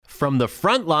from the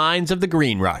front lines of the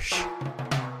green rush.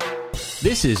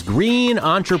 This is Green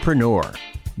Entrepreneur,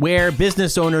 where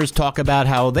business owners talk about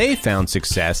how they found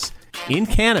success in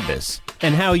cannabis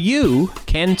and how you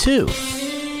can too.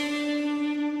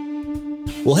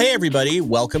 Well, hey, everybody.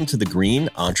 Welcome to the Green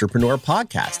Entrepreneur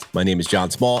Podcast. My name is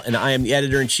John Small, and I am the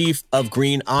editor-in-chief of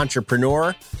Green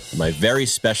Entrepreneur. My very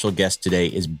special guest today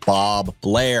is Bob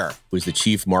Blair, who is the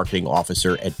chief marketing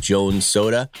officer at Jones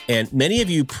Soda. And many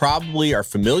of you probably are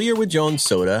familiar with Jones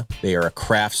Soda. They are a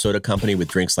craft soda company with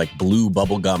drinks like Blue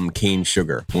Bubblegum Cane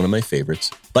Sugar, one of my favorites.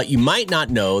 But you might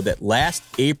not know that last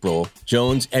April,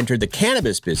 Jones entered the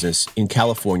cannabis business in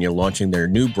California, launching their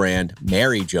new brand,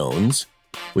 Mary Jones,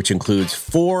 which includes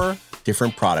 4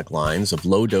 different product lines of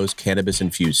low-dose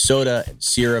cannabis-infused soda and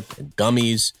syrup and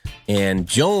gummies. And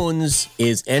Jones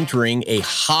is entering a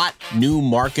hot new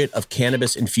market of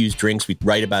cannabis-infused drinks. We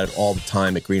write about it all the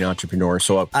time at Green Entrepreneur.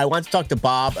 So I want to talk to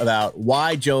Bob about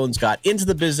why Jones got into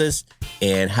the business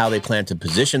and how they plan to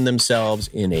position themselves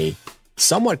in a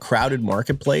somewhat crowded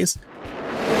marketplace.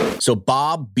 So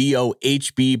Bob,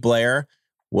 B-O-H-B Blair,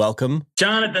 welcome.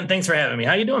 Jonathan, thanks for having me.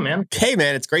 How you doing, man? Hey,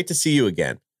 man, it's great to see you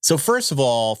again. So first of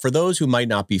all, for those who might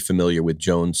not be familiar with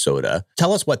Jones Soda,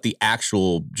 tell us what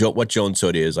what Jones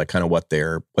Soda is, like kind of what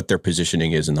their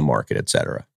positioning is in the market, et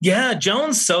cetera. Yeah,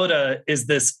 Jones Soda is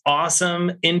this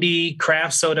awesome indie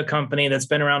craft soda company that's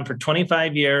been around for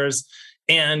 25 years.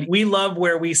 And we love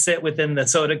where we sit within the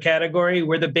soda category.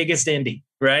 We're the biggest indie,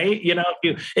 right? You know,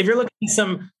 if you're looking at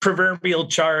some proverbial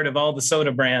chart of all the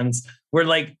soda brands, we're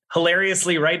like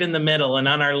hilariously right in the middle. And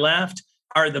on our left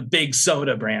are the big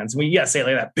soda brands. Say it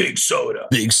like that, big soda.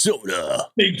 Big soda.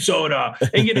 Big soda.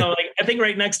 And, like, I think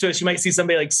right next to us, you might see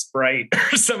somebody like Sprite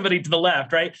or somebody to the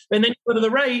left, right? And then you go to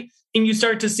the right and you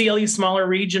start to see all these smaller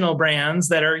regional brands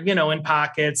that are, in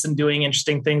pockets and doing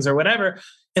interesting things or whatever.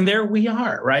 And there we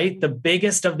are, right? The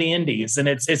biggest of the indies. And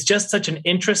it's just such an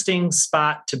interesting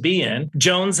spot to be in.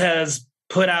 Jones has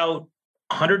put out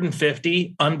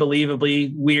 150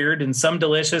 unbelievably weird and some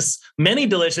delicious, many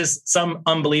delicious, some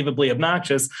unbelievably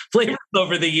obnoxious flavors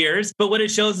over the years. But what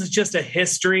it shows is just a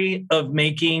history of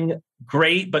making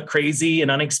great but crazy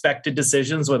and unexpected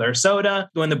decisions with our soda.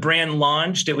 When the brand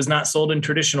launched, it was not sold in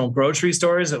traditional grocery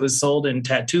stores. It was sold in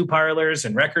tattoo parlors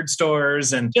and record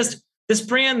stores, and just this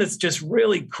brand that's just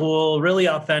really cool, really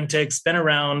authentic. It's been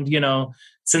around,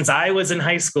 since I was in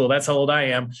high school. That's how old I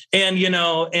am. And,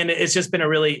 and it's just been a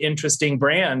really interesting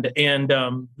brand. And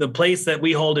the place that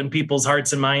we hold in people's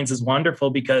hearts and minds is wonderful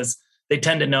because they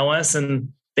tend to know us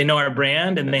and they know our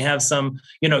brand and they have some,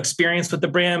 experience with the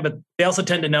brand, but they also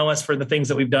tend to know us for the things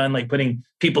that we've done, like putting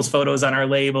people's photos on our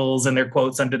labels and their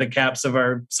quotes under the caps of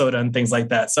our soda and things like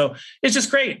that. So it's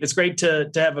just great. It's great to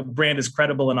have a brand as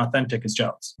credible and authentic as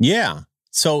Jones. Yeah.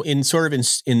 So in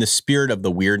the spirit of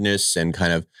the weirdness and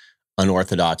kind of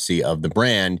unorthodoxy of the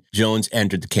brand, Jones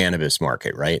entered the cannabis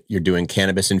market, right? You're doing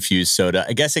cannabis-infused soda.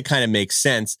 I guess it kind of makes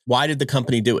sense. Why did the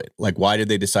company do it? Like, why did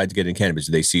they decide to get in cannabis?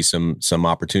 Did they see some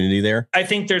opportunity there? I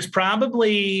think there's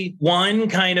probably one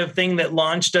kind of thing that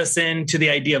launched us into the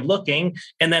idea of looking.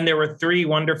 And then there were 3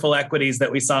 wonderful equities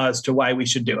that we saw as to why we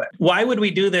should do it. Why would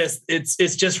we do this?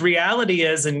 It's just reality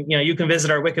is, and you can visit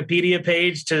our Wikipedia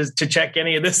page to check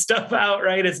any of this stuff out,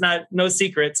 right? It's no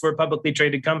secrets. We're a publicly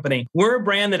traded company. We're a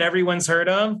brand that everyone's heard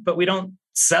of, but we don't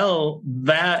sell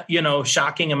that,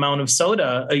 shocking amount of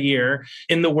soda a year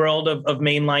in the world of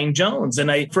mainline Jones.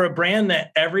 And for a brand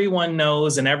that everyone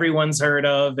knows and everyone's heard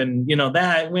of, and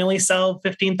that we only sell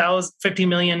 15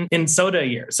 million in soda a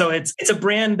year. So it's a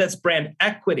brand that's brand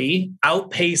equity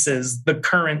outpaces the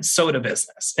current soda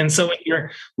business. And so when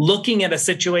you're looking at a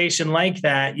situation like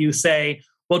that, you say,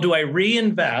 well, do I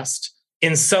reinvest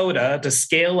in soda to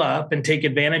scale up and take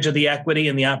advantage of the equity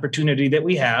and the opportunity that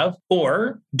we have?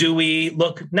 Or do we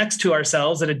look next to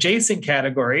ourselves at adjacent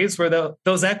categories where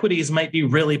those equities might be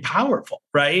really powerful,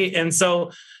 right? And so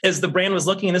as the brand was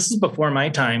looking, and this is before my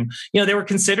time, they were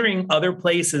considering other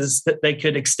places that they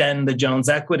could extend the Jones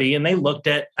equity. And they looked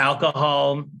at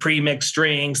alcohol, pre-mixed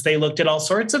drinks. They looked at all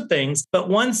sorts of things. But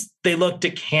once they looked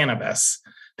at cannabis,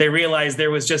 they realized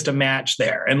there was just a match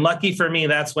there. And lucky for me,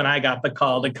 that's when I got the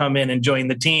call to come in and join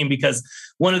the team, because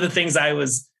one of the things I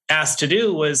was asked to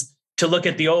do was to look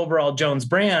at the overall Jones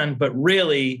brand, but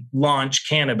really launch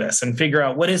cannabis and figure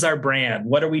out what is our brand?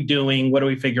 What are we doing? What are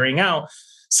we figuring out?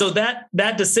 So that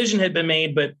decision had been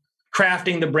made, but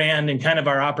crafting the brand and kind of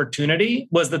our opportunity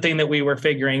was the thing that we were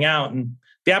figuring out. And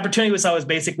the opportunity we saw was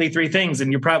basically 3 things.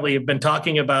 And you probably have been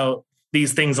talking about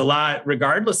these things a lot,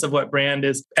 regardless of what brand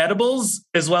is. Edibles,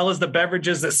 as well as the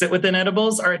beverages that sit within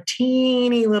edibles, are a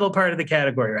teeny little part of the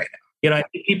category right now. I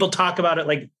think people talk about it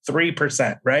like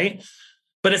 3%, right?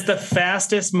 but it's the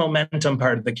fastest momentum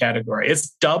part of the category. It's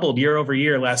doubled year over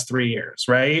year last 3 years,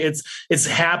 right? It's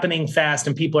happening fast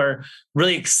and people are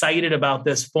really excited about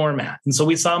this format. And so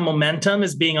we saw momentum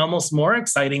as being almost more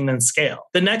exciting than scale.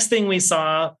 The next thing we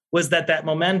saw was that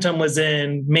momentum was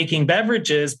in making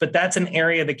beverages, but that's an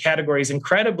area the category is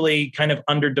incredibly kind of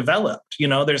underdeveloped.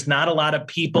 There's not a lot of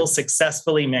people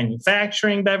successfully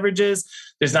manufacturing beverages.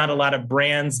 There's not a lot of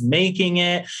brands making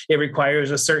it. It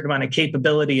requires a certain amount of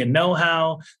capability and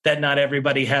know-how that not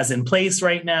everybody has in place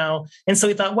right now. And so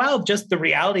we thought, wow, just the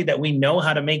reality that we know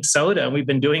how to make soda, and we've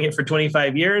been doing it for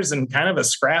 25 years in kind of a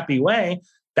scrappy way,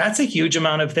 that's a huge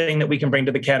amount of thing that we can bring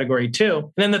to the category too.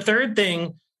 And then the third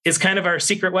thing is kind of our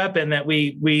secret weapon that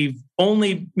we've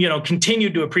only,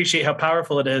 continued to appreciate how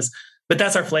powerful it is. But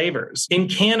that's our flavors. In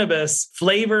cannabis,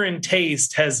 flavor and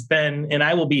taste has been, and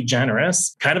I will be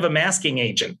generous, kind of a masking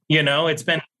agent. It's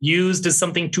been used as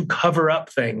something to cover up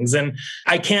things. And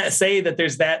I can't say that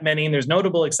there's that many, and there's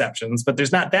notable exceptions, but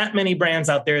there's not that many brands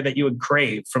out there that you would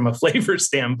crave from a flavor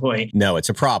standpoint. No, it's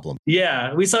a problem.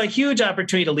 Yeah, we saw a huge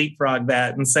opportunity to leapfrog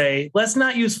that and say, let's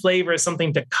not use flavor as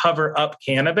something to cover up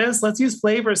cannabis. Let's use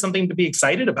flavor as something to be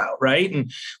excited about, right?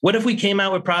 And what if we came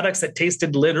out with products that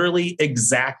tasted literally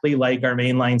exactly like our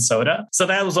mainline soda? So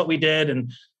that was what we did.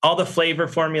 And all the flavor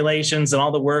formulations and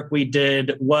all the work we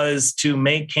did was to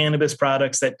make cannabis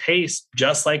products that taste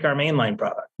just like our mainline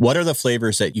product. What are the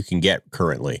flavors that you can get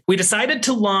currently? We decided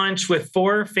to launch with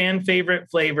 4 fan favorite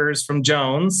flavors from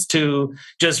Jones to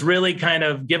just really kind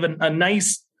of give a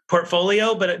nice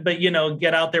portfolio, but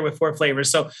get out there with 4 flavors.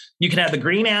 So you can have the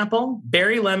green apple,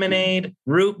 berry lemonade,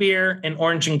 root beer, and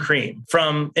orange and cream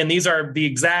and these are the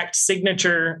exact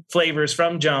signature flavors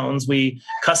from Jones. We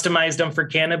customized them for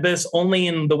cannabis only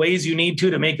in the ways you need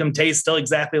to make them taste still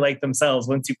exactly like themselves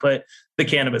once you put the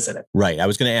cannabis in it. Right. I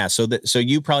was going to ask. So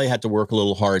you probably had to work a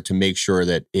little hard to make sure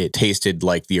that it tasted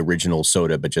like the original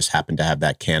soda, but just happened to have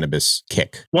that cannabis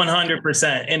kick.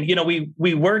 100%. And,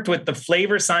 we worked with the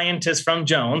flavor scientist from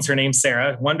Jones. Her name's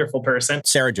Sarah, wonderful person.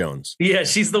 Sarah Jones. Yeah,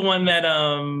 she's the one that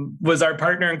was our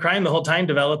partner in crime the whole time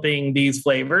developing these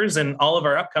flavors and all of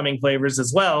our upcoming flavors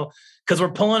as well, because we're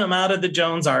pulling them out of the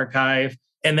Jones archive.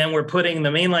 And then we're putting the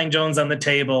mainline Jones on the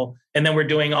table. And then we're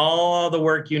doing all the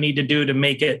work you need to do to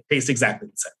make it taste exactly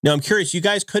the same. Now, I'm curious, you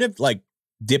guys could have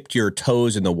dipped your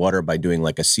toes in the water by doing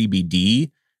a CBD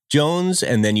Jones,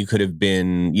 and then you could have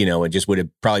been, it just would have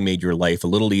probably made your life a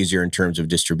little easier in terms of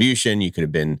distribution. You could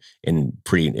have been in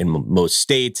most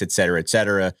states, et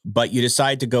cetera, but you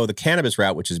decide to go the cannabis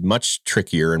route, which is much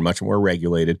trickier and much more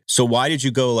regulated. So why did you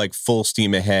go full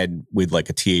steam ahead with a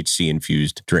THC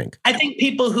infused drink? I think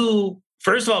people who,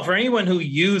 first of all, for anyone who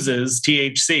uses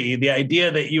THC, the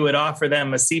idea that you would offer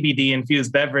them a CBD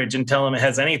infused beverage and tell them it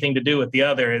has anything to do with the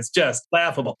other is just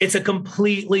laughable. It's a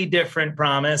completely different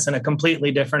promise and a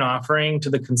completely different offering to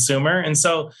the consumer. And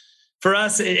so for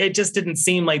us, it just didn't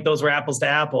seem like those were apples to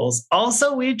apples.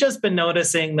 Also, we've just been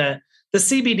noticing that the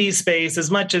CBD space, as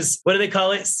much as, what do they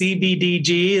call it?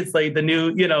 CBDG. It's like the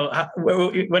new,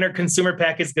 when are consumer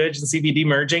packaged goods and CBD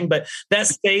merging? But that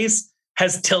space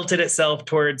has tilted itself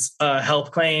towards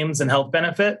health claims and health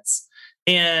benefits.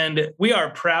 And we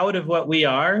are proud of what we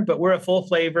are, but we're a full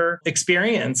flavor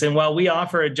experience. And while we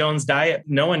offer a Jones diet,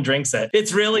 no one drinks it.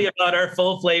 It's really about our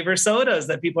full flavor sodas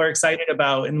that people are excited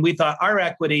about. And we thought our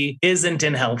equity isn't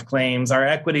in health claims. Our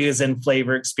equity is in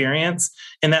flavor experience.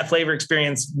 And that flavor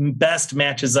experience best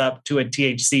matches up to a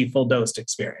THC full dosed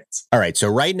experience. All right. So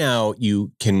right now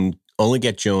you can only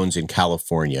get Jones in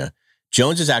California.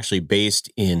 Jones is actually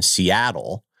based in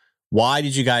Seattle. Why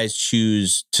did you guys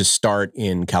choose to start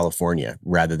in California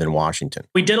rather than Washington?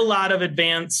 We did a lot of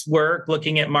advanced work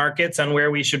looking at markets on where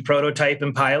we should prototype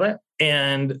and pilot.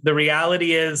 And the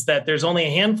reality is that there's only a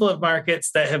handful of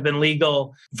markets that have been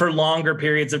legal for longer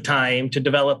periods of time to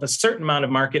develop a certain amount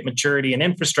of market maturity and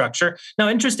infrastructure. Now,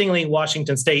 interestingly,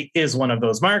 Washington State is one of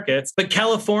those markets, but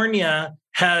California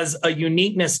has a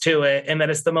uniqueness to it in that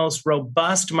it's the most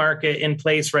robust market in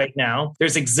place right now.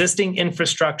 There's existing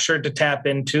infrastructure to tap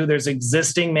into. There's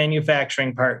existing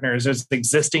manufacturing partners. There's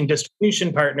existing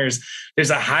distribution partners. There's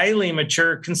a highly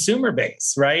mature consumer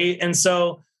base, right? And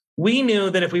so we knew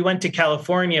that if we went to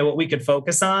California, what we could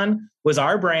focus on was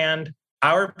our brand,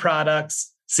 our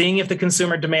products, seeing if the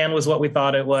consumer demand was what we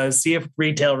thought it was, see if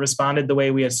retail responded the way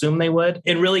we assumed they would,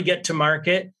 and really get to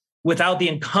market without the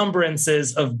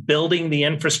encumbrances of building the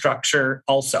infrastructure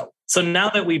also. So now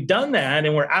that we've done that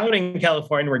and we're out in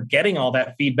California, we're getting all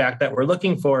that feedback that we're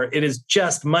looking for, it is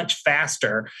just much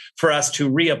faster for us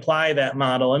to reapply that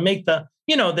model and make the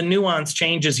the nuance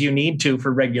changes you need to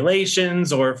for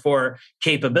regulations or for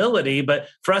capability. But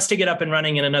for us to get up and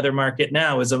running in another market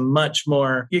now is a much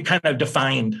more kind of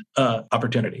defined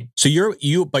opportunity. So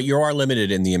but you are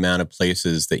limited in the amount of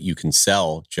places that you can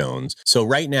sell Jones. So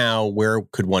right now, where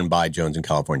could one buy Jones in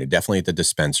California? Definitely at the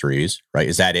dispensaries, right?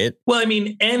 Is that it? Well, I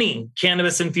mean, any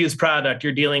cannabis infused product,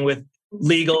 you're dealing with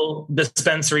legal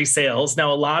dispensary sales.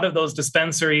 Now, a lot of those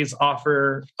dispensaries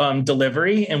offer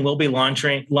delivery, and we'll be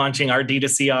launching our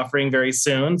D2C offering very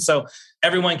soon. So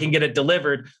everyone can get it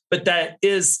delivered, but that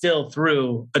is still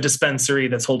through a dispensary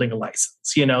that's holding a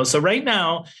license, So right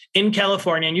now in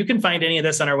California, and you can find any of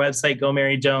this on our website, Go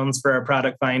Mary Jones, for our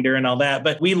product finder and all that.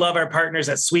 But we love our partners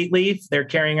at Sweet Leaf. They're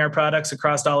carrying our products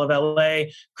across all of LA,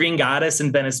 Green Goddess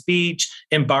in Venice Beach,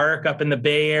 Embark up in the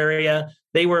Bay Area.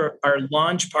 They were our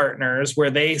launch partners where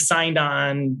they signed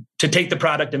on to take the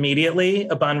product immediately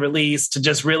upon release to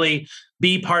just really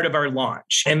be part of our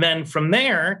launch. And then from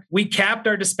there, we capped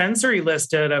our dispensary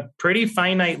list at a pretty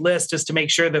finite list just to make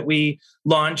sure that we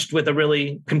launched with a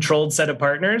really controlled set of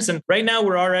partners. And right now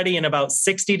we're already in about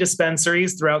 60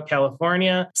 dispensaries throughout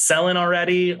California, selling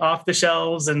already off the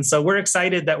shelves. And so we're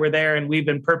excited that we're there, and we've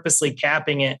been purposely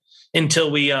capping it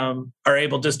until we are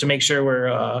able just to make sure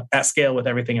we're at scale with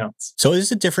everything else. So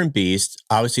it's a different beast.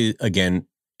 Obviously, again,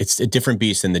 it's a different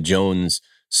beast than the Jones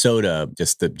soda,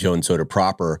 just the Jones soda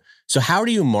proper. So how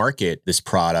do you market this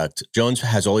product? Jones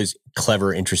has always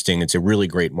clever, interesting. It's a really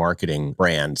great marketing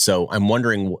brand. So I'm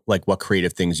wondering what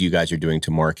creative things you guys are doing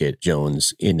to market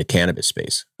Jones in the cannabis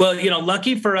space. Well,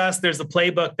 lucky for us, there's a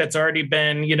playbook that's already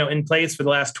been, in place for the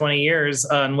last 20 years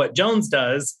on what Jones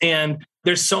does. And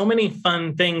there's so many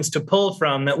fun things to pull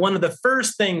from that. One of the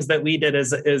first things that we did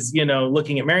is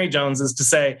looking at Mary Jones is to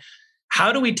say,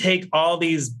 how do we take all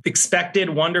these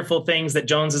expected wonderful things that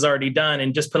Jones has already done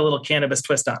and just put a little cannabis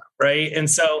twist on them, right? And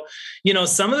so,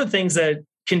 some of the things that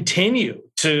continue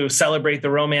to celebrate the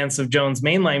romance of Jones'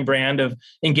 mainline brand of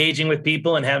engaging with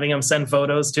people and having them send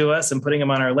photos to us and putting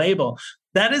them on our label,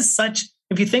 that is such,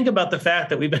 if you think about the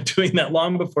fact that we've been doing that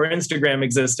long before Instagram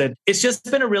existed, it's just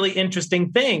been a really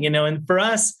interesting thing, and for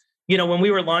us, when we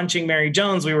were launching Mary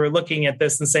Jones, we were looking at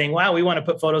this and saying, wow, we want to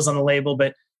put photos on the label,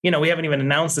 but we haven't even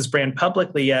announced this brand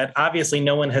publicly yet. Obviously,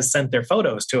 no one has sent their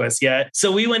photos to us yet.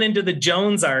 So we went into the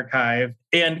Jones archive.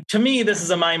 And to me, this is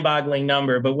a mind-boggling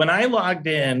number. But when I logged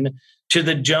in to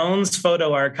the Jones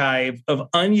photo archive of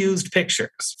unused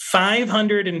pictures,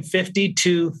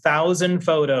 552,000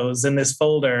 photos in this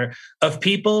folder of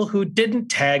people who didn't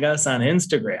tag us on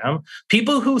Instagram,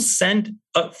 people who sent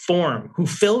a form, who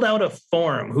filled out a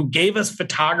form, who gave us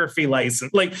photography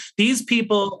license. These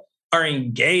people are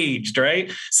engaged,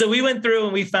 right? So we went through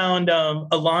and we found a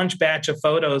launch batch of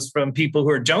photos from people who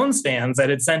are Jones fans that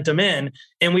had sent them in.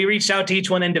 And we reached out to each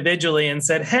one individually and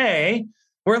said, hey,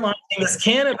 we're launching this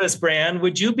cannabis brand.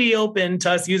 Would you be open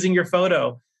to us using your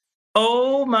photo?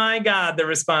 Oh my God, the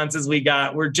responses we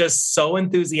got were just so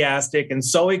enthusiastic and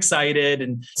so excited.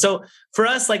 And so for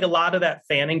us, a lot of that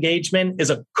fan engagement is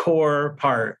a core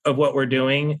part of what we're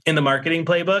doing in the marketing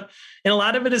playbook. And a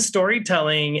lot of it is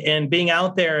storytelling and being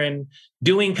out there and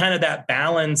doing kind of that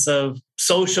balance of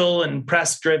social and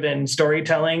press-driven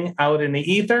storytelling out in the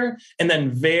ether, and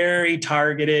then very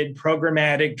targeted,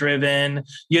 programmatic-driven,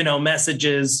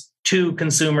 messages to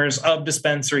consumers of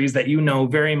dispensaries that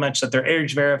very much that they're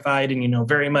age verified and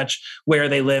very much where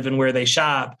they live and where they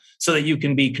shop, so that you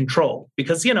can be controlled,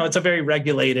 because it's a very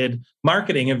regulated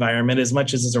marketing environment as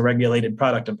much as it's a regulated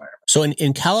product environment. So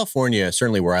in California,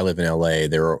 certainly where I live in LA,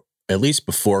 there are, at least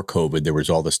before COVID, there was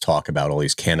all this talk about all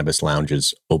these cannabis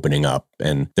lounges opening up.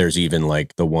 And there's even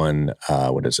the one,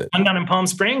 what is it? One down in Palm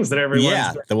Springs that everyone's...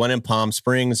 Yeah, the one in Palm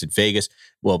Springs, at Vegas.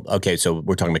 Well, okay, so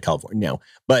we're talking about California now.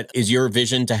 But is your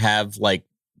vision to have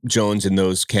Jones in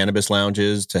those cannabis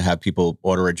lounges, to have people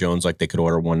order at Jones like they could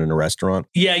order one in a restaurant?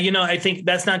 Yeah, I think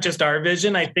that's not just our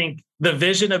vision. I think the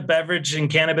vision of beverage and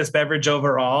cannabis beverage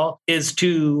overall is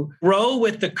to grow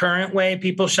with the current way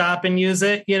people shop and use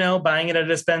it, buying it at a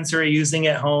dispensary, using it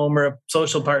at home or a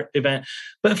social event.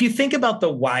 But if you think about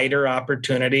the wider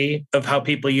opportunity of how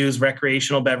people use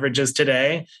recreational beverages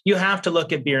today, you have to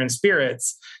look at beer and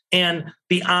spirits. And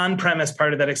the on-premise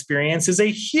part of that experience is a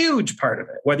huge part of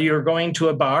it, whether you're going to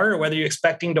a bar or whether you're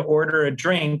expecting to order a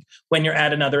drink when you're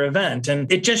at another event. And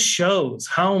it just shows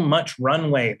how much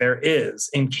runway there is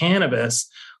in cannabis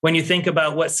when you think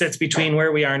about what sits between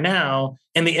where we are now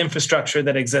and the infrastructure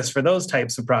that exists for those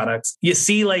types of products. You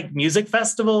see music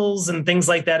festivals and things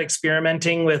like that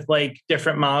experimenting with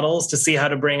different models to see how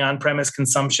to bring on-premise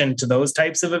consumption to those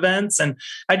types of events. And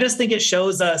I just think it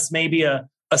shows us maybe a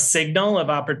a signal of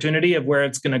opportunity of where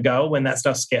it's going to go when that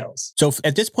stuff scales. So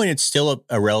at this point, it's still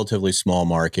a relatively small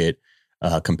market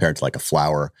compared to like a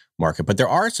flower market, but there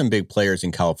are some big players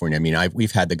in California. I mean,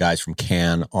 we've had the guys from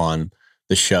Cann on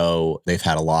the show. They've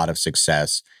had a lot of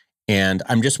success. And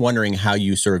I'm just wondering how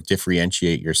you sort of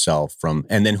differentiate yourself from,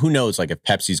 and then who knows, like if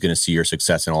Pepsi's going to see your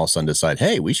success and all of a sudden decide,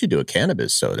 hey, we should do a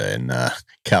cannabis soda in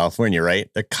California, right?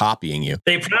 They're copying you.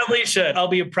 They probably should. I'll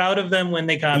be proud of them when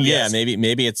they copy Yeah, us.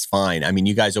 maybe it's fine. I mean,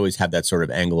 you guys always have that sort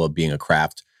of angle of being a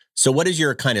craft. So what is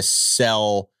your kind of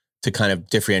sell to kind of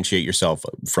differentiate yourself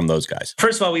from those guys?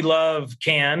 First of all, we love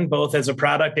Cann, both as a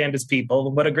product and as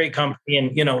people. What a great company.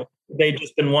 And, they've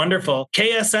just been wonderful.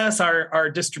 KSS, our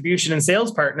distribution and sales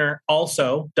partner,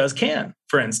 also does Cann,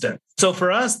 for instance. So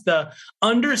for us, the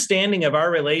understanding of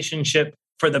our relationship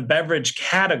for the beverage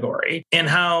category and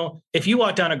how if you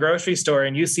walk down a grocery store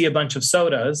and you see a bunch of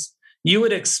sodas, you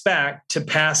would expect to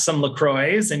pass some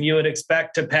LaCroix and you would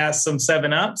expect to pass some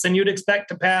 7-Ups and you'd expect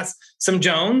to pass some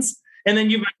Jones. And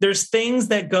then there's things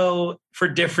that go for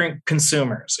different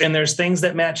consumers and there's things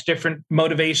that match different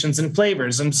motivations and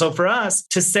flavors. And so for us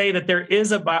to say that there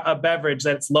is a beverage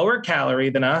that's lower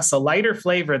calorie than us, a lighter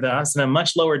flavor than us, and a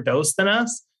much lower dose than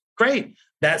us, great.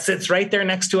 That sits right there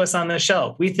next to us on the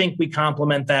shelf. We think we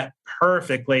complement that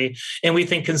perfectly. And we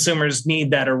think consumers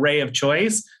need that array of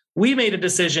choice. We made a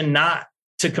decision not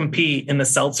to compete in the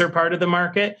seltzer part of the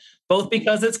market, both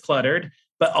because it's cluttered,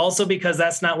 but also because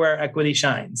that's not where our equity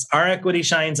shines. Our equity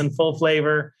shines in full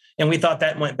flavor, and we thought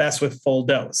that went best with full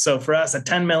dose. So for us, a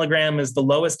 10 milligram is the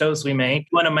lowest dose we make.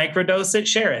 You want to microdose it,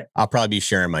 share it. I'll probably be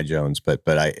sharing my Jones, but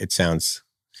it sounds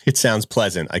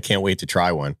pleasant. I can't wait to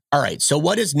try one. All right, so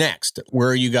what is next? Where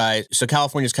are you guys? So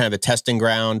California's kind of a testing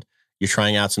ground. You're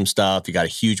trying out some stuff. You got a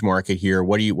huge market here.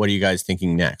 What are you guys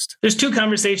thinking next? There's two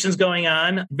conversations going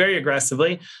on very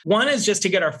aggressively. One is just to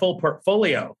get our full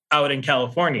portfolio out in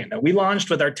California. Now, we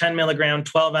launched with our 10 milligram,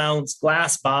 12 ounce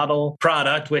glass bottle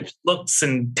product, which looks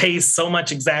and tastes so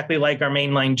much exactly like our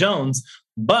mainline Jones.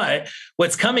 But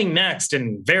what's coming next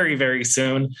and very, very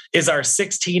soon is our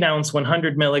 16 ounce,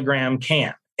 100 milligram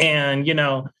can. And,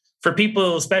 for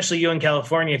people, especially you in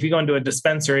California, if you go into a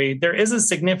dispensary, there is a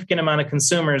significant amount of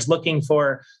consumers looking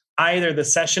for either the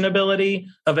sessionability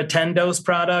of a 10-dose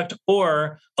product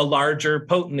or a larger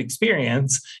potent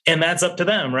experience. And that's up to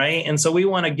them, right? And so we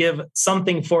want to give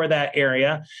something for that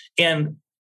area. And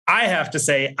I have to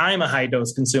say, I'm a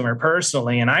high-dose consumer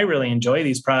personally, and I really enjoy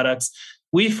these products.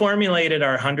 We formulated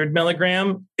our 100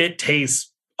 milligram. It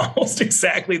tastes almost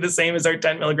exactly the same as our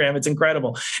 10 milligram. It's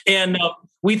incredible. And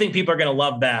we think people are going to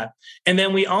love that. And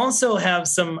then we also have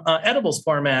some edibles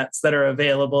formats that are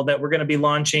available that we're going to be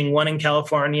launching, one in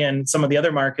California, and some of the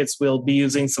other markets will be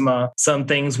using some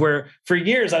things where for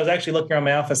years, I was actually looking around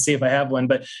my office to see if I have one,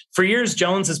 but for years,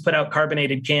 Jones has put out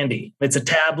carbonated candy. It's a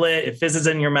tablet. It fizzes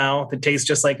in your mouth. It tastes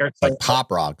just like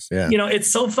Pop Rocks. Yeah.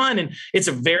 It's so fun. And it's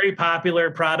a very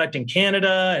popular product in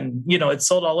Canada. And, it's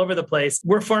sold all over the place.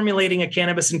 We're formulating a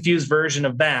cannabis infused version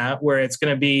of that where it's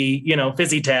going to be,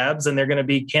 fizzy tabs and they're going to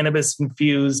be cannabis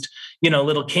infused,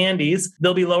 little candies.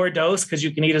 They'll be lower dose because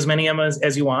you can eat as many of them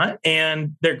as you want.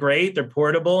 And they're great. They're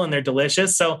portable and they're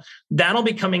delicious. So that'll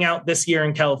be coming out this year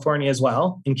in California as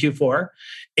well in Q4.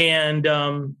 And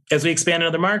as we expand in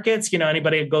other markets,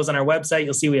 anybody that goes on our website,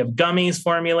 you'll see we have gummies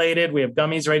formulated. We have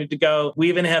gummies ready to go. We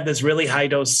even have this really high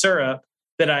dose syrup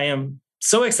that I am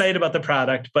so excited about the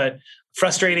product, but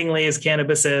frustratingly, as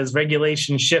cannabis is,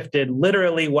 regulation shifted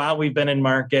literally while we've been in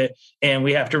market, and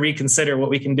we have to reconsider what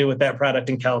we can do with that product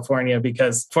in California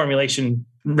because formulation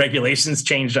regulations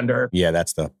changed under. Yeah,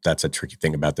 that's a tricky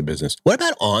thing about the business. What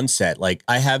about onset? Like,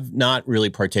 I have not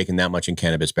really partaken that much in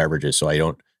cannabis beverages, so I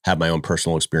don't have my own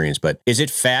personal experience, but is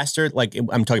it faster? Like,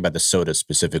 I'm talking about the soda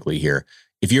specifically here.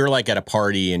 If you're like at a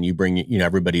party and you bring,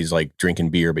 everybody's like drinking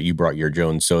beer, but you brought your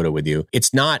Jones soda with you, is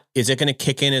it going to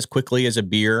kick in as quickly as a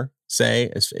beer,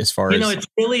 say, as far as? It's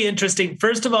really interesting.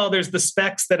 First of all, there's the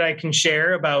specs that I can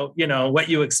share about, what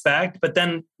you expect. But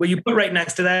then what you put right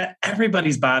next to that,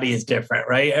 everybody's body is different,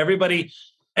 right? Everybody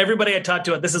I talk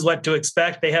to, this is what to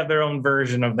expect. They have their own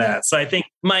version of that. So I think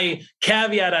my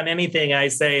caveat on anything I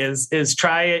say is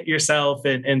try it yourself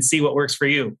and see what works for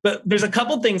you. But there's a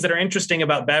couple things that are interesting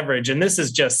about beverage, and this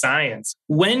is just science.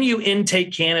 When you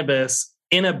intake cannabis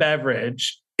in a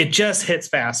beverage, it just hits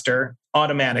faster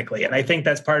automatically. And I think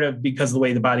that's part of because of the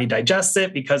way the body digests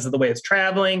it, because of the way it's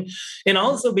traveling, and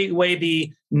also the way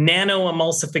the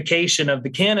nano-emulsification of the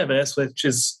cannabis, which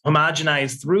is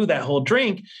homogenized through that whole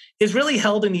drink, is really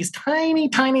held in these tiny,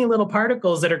 tiny little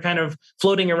particles that are kind of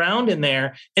floating around in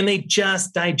there, and they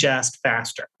just digest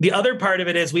faster. The other part of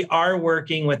it is we are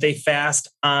working with a fast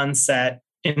onset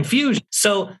infusion.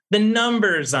 So the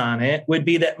numbers on it would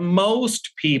be that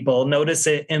most people notice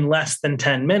it in less than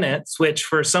 10 minutes, which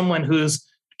for someone who's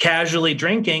casually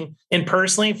drinking, and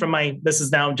personally this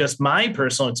is now just my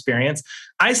personal experience,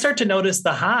 I start to notice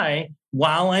the high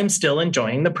while I'm still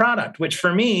enjoying the product, which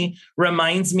for me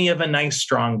reminds me of a nice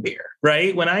strong beer,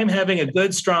 right? When I'm having a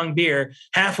good strong beer,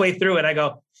 halfway through it, I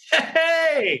go,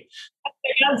 hey,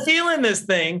 I'm feeling this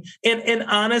thing. And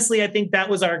honestly, I think that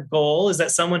was our goal, is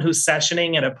that someone who's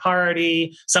sessioning at a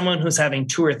party, someone who's having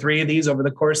 2 or 3 of these over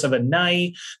the course of a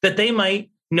night, that they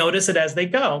might notice it as they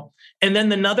go. And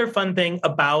then another fun thing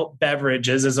about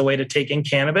beverages as a way to take in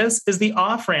cannabis is the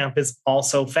off-ramp is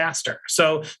also faster.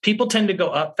 So people tend to go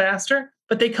up faster,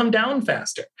 but they come down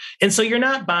faster. And so you're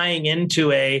not buying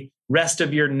into a rest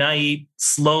of your night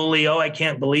slowly, oh, I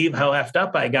can't believe how effed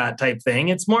up I got type thing.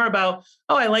 It's more about,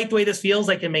 oh, I like the way this feels,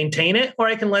 I can maintain it, or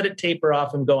I can let it taper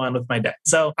off and go on with my day.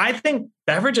 So I think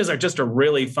beverages are just a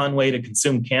really fun way to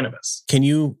consume cannabis.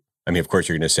 Of course,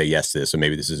 you're going to say yes to this, so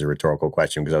maybe this is a rhetorical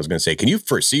question, because I was going to say, can you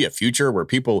foresee a future where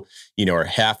people, are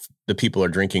half the people are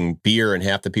drinking beer and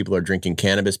half the people are drinking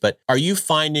cannabis? But are you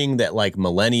finding that like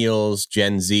millennials,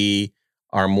 Gen Z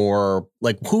are more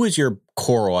like, who is your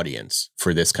core audience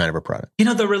for this kind of a product?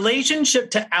 The relationship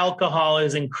to alcohol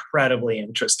is incredibly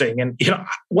interesting. And,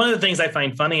 one of the things I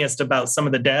find funniest about some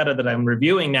of the data that I'm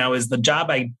reviewing now is the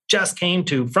job I just came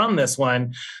to from this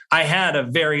one. I had a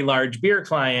very large beer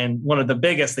client, one of the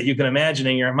biggest that you can imagine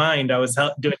in your mind. I was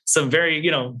doing some very,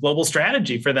 global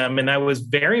strategy for them. And I was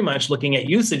very much looking at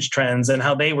usage trends and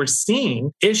how they were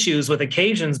seeing issues with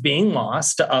occasions being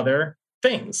lost to other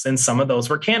things. And some of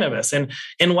those were cannabis. And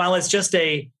while it's just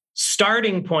a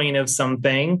starting point of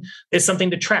something, is something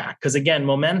to track. Because again,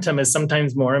 momentum is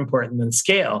sometimes more important than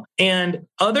scale. And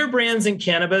other brands in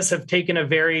cannabis have taken a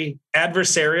very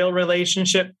adversarial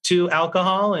relationship to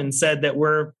alcohol and said that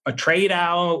we're a trade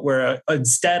out,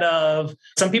 instead of.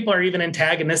 Some people are even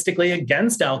antagonistically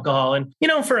against alcohol. And,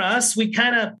 for us,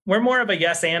 we're more of a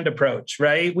yes and approach,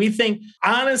 right? We think,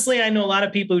 honestly, I know a lot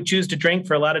of people who choose to drink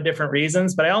for a lot of different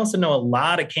reasons, but I also know a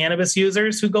lot of cannabis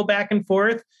users who go back and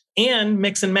forth and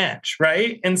mix and match,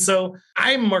 right? And so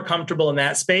I'm more comfortable in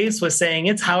that space with saying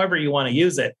it's however you want to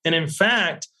use it. And in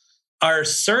fact, our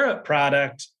syrup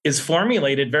product is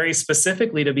formulated very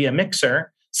specifically to be a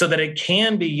mixer so that it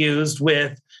can be used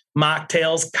with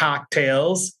mocktails,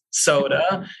 cocktails,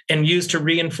 soda, and used to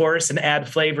reinforce and add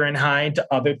flavor and high to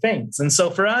other things. And so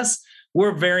for us,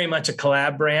 we're very much a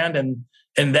collab brand,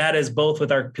 and that is both with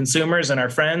our consumers and our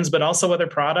friends, but also other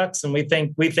products. And we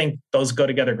think those go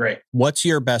together great. What's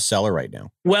your best seller right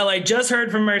now? Well, I just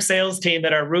heard from our sales team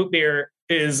that our root beer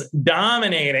is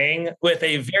dominating with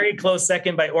a very close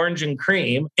second by Orange and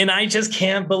Cream. And I just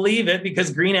can't believe it,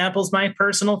 because Green Apple's my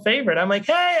personal favorite. I'm like,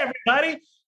 hey, everybody,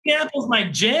 Green Apple's my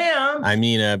jam.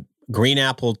 A Green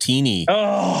Apple teeny.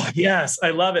 Oh, yes, I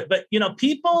love it. But,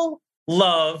 people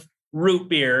love root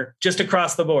beer just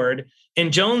across the board.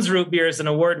 And Jones Root Beer is an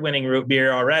award-winning root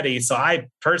beer already. So I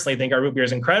personally think our root beer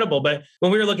is incredible. But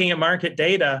when we were looking at market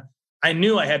data, I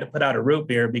knew I had to put out a root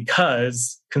beer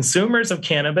because consumers of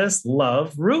cannabis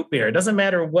love root beer. It doesn't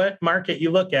matter what market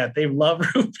you look at, they love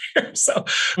root beer. So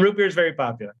root beer is very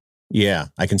popular. Yeah,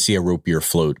 I can see a root beer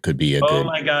float could be a good. Oh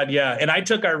my God, yeah. And I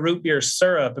took our root beer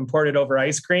syrup and poured it over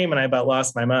ice cream, and I about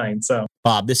lost my mind. So,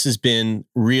 Bob, this has been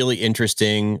really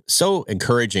interesting. So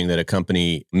encouraging that a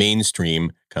company,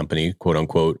 mainstream company, quote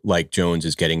unquote, like Jones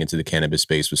is getting into the cannabis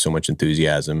space with so much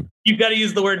enthusiasm. You've got to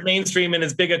use the word mainstream in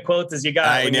as big a quotes as you got.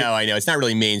 I know. It's not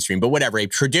really mainstream, but whatever. A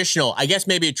traditional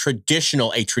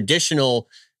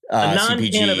a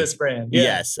non-cannabis CPG brand. Yeah.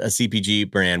 Yes, a CPG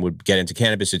brand would get into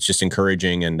cannabis. It's just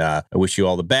encouraging, and I wish you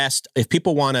all the best. If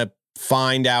people want to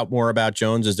find out more about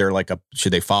Jones, is there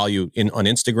should they follow you on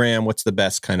Instagram? What's the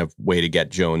best kind of way to get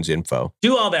Jones info?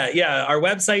 Do all that. Yeah. Our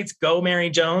website's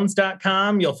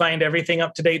gomaryjones.com. You'll find everything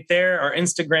up to date there. Our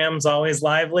Instagram's always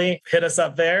lively. Hit us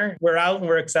up there. We're out and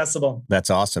we're accessible. That's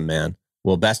awesome, man.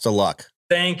 Well, best of luck.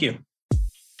 Thank you.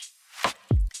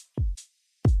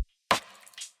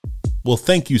 Well,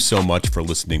 thank you so much for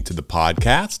listening to the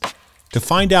podcast. To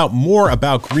find out more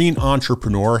about Green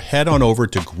Entrepreneur, head on over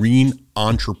to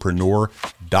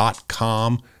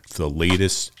greenentrepreneur.com for the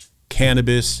latest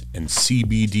cannabis and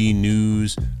CBD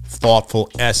news,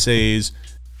 thoughtful essays,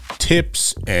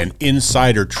 tips, and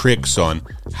insider tricks on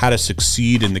how to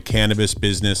succeed in the cannabis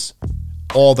business,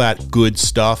 all that good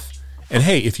stuff. And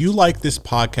hey, if you like this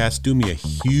podcast, do me a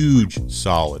huge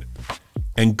solid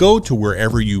and go to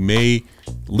wherever you may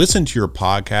listen to your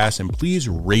podcast, and please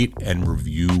rate and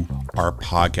review our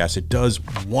podcast. It does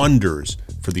wonders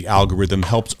for the algorithm,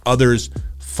 helps others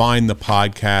find the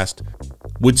podcast.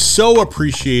 Would so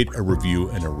appreciate a review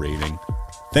and a rating.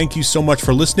 Thank you so much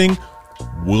for listening.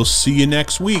 We'll see you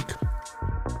next week.